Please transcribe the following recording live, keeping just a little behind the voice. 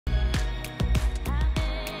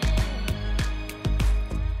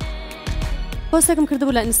پۆستێکم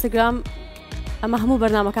کردبوو لە ئینستاگرام ئەمە هەموو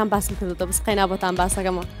بەرنامەکان باسم کردوتە بس قەینابەتان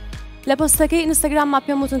باسەکەمەوە لە پۆستەکەی ئینستاگرام ما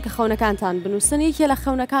پێم وتن کە خەونەکانتان بنووسن یەکێ لە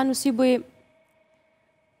خەونەکان نووسی بووی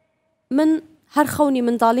من هەر خەونی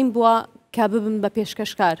منداڵیم بووە کە ببم بە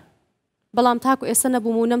پێشکەشکار بەڵام تاکو ئێستا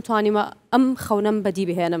نەبووم و نەمتوانیمە ئەم خەونەم بەدی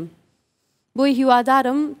بهێنم بۆی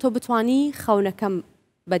هیوادارم تۆ بتوانی خەونەکەم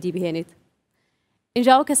بەدی بهێنیت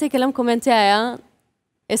اینجاوە کەسێک کە لەم کۆمنتایە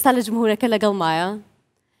ئێستا لە جمهورەکە لەگەڵمایە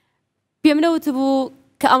پێم نەوت بوو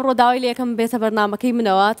کە ئەمڕۆ داوای لە یەکەم بێتە بەرنامەکەی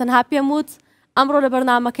منەوە تەنها پێم وت ئەمڕۆ لە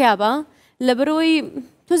بەرنامەکەیە بە لەبەرەوەی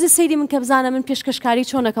تۆزی سەیری من کە بزانە من پێشکەشکاری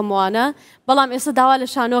چۆنەکەموانە بەڵام ئێستا داوا لە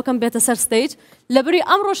شانۆکەم بێتە سەر ستەیج لەبەروی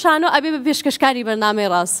ئەمڕۆ شانۆ ئەبێ بە پێشکەشکاری بەرنامەی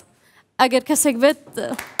ڕاست ئەگەر کەسێک بێت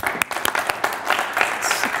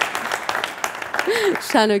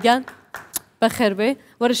شانۆگیان بەخێر بێ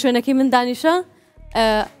وەرە شوێنەکەی من دانیشە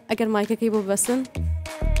ئەگەر مایکەکەی بۆ بەسن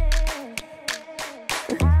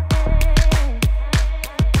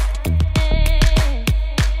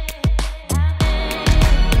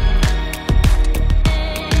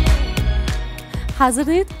حاضر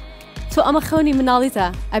نیت؟ تۆ ئەمە خەونی مناڵیتە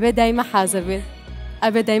ئەبێ دایمە حاضر بێت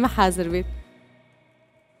ئەبێ دایمە حاضر بێت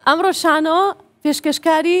ئەمڕۆ شانۆ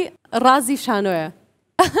پێشکەشکاری ڕازی شانۆیە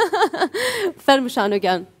فەرمو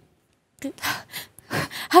شانۆگیان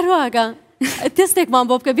هەروەگە تێستێکمان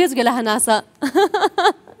بۆ بکە بێجگە لە هەناسە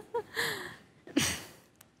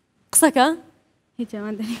قسەکە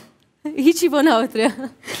هیچی بۆ ناوەترێ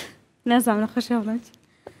نازانم خۆشە بڵێم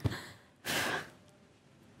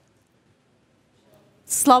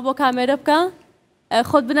سڵاو بۆ کامێرە بکە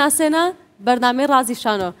خۆت بناسێنە بەرنامەی ڕازی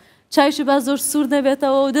شانۆ چایشی بە زۆر سوور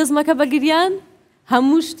نەبێتەوە و دەزمەکە بە گریان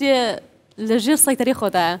هەموو شتێ لە ژێر سەیتەری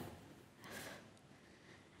خۆتایە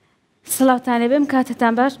سڵاوتانێ بێم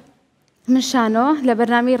کاتتان باش من شانۆ لە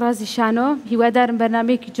بەرنامەی ڕازی شانۆ هیوادارم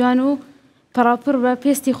بەرنامەیەکی جوان و پەڕاپڕ بە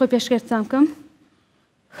پێستی خۆی پێشکەشتان بکەم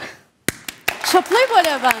شەپڵەی بۆ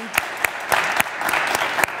لێبان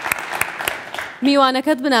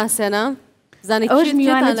میوانەکەت بناسێنە ئەوش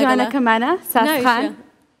میوانە جوانەکەمانە ساسخان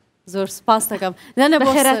زۆر سپاس دەکەم نەنە بۆ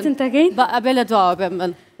خێراتن تەگەین بە ئەبێ لە دواوە بێم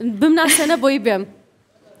من بمناسێنە بۆی بێم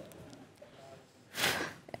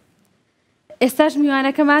ئێستاش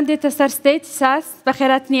میوانەکەمان دێتە سەر ستەیج ساس بە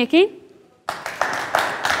خێراتنیەکەین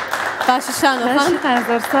باشە شانۆخان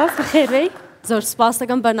زۆر ساس بەخێربەی زۆر سپاس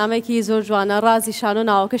دەکەم بەرنامەیەکی زۆر جوانە ڕازی شانۆ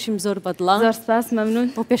ناوەکەشیم زۆر بەدڵە زۆر سپاس مەمنون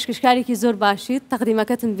بۆ پێشکەشکارێکی زۆر باشیت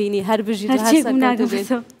تەقدیمەکەتم بینی هەر بژیت هەر سەرکەوتو بێت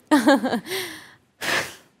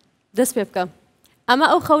دەست پێ بکەم ئەمە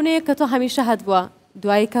ئەو خەونەیە کە تۆ هەمیشە هەت بووە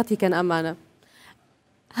دوایی کاتیکەن ئەمانە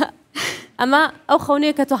ئەمە ئەو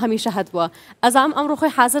خەونەیە کە تۆ هەمیشە هەت بووە ئەزام ئەمڕۆ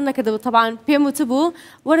خۆی حاضر نەکردەوە تەبعاً پێم وتبوو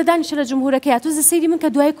وەرە دانیشە لە جمهورەکەیە تۆ سەیری من کە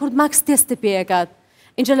دوای کوردماکس تێستە پێیەکات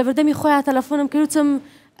اینجا لە بەردەمی خۆیان تەلەفۆنم کردوتم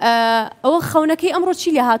ئەوە خەونەکەی ئەمڕۆ چی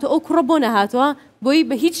لێ هاتووە ئەو کوڕە بۆ نەهاتووە بۆی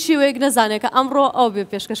بە هیچ شێوەیەک نەزانێت کە ئەمڕۆ ئەو بێ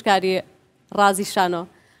پێشکەشکاری ڕازی شانۆ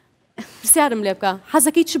پرسیارم لێ بکە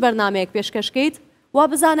حەزەکەی چ بەرنامەیەک پێشکەشکەیت وا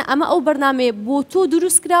بزانە ئەمە ئەو بەرنامەیە بۆ تۆ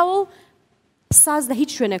دروست کراوە و ساز لە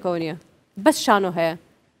هیچ شوێنێکەوە نییە بەس شانۆ هەیە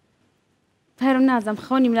هەرم نازم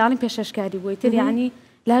خەونی مناڵی پێشکەشکاری بووی تر یعنی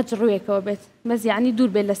لا ڕوویەکەوە بێت بەس یعنی دوور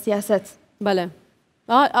بێت لە سیاست بەڵێ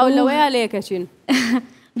ئەو لەوەیە لە یەکەچین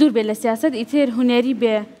دوور بێت لە سیاست ئیتر هونەری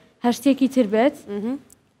بێ هەر شتێکی تر بێت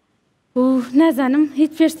و نازانم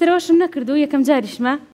هیچ پێشترەوەشم نەکردو یەکەم جاریشمە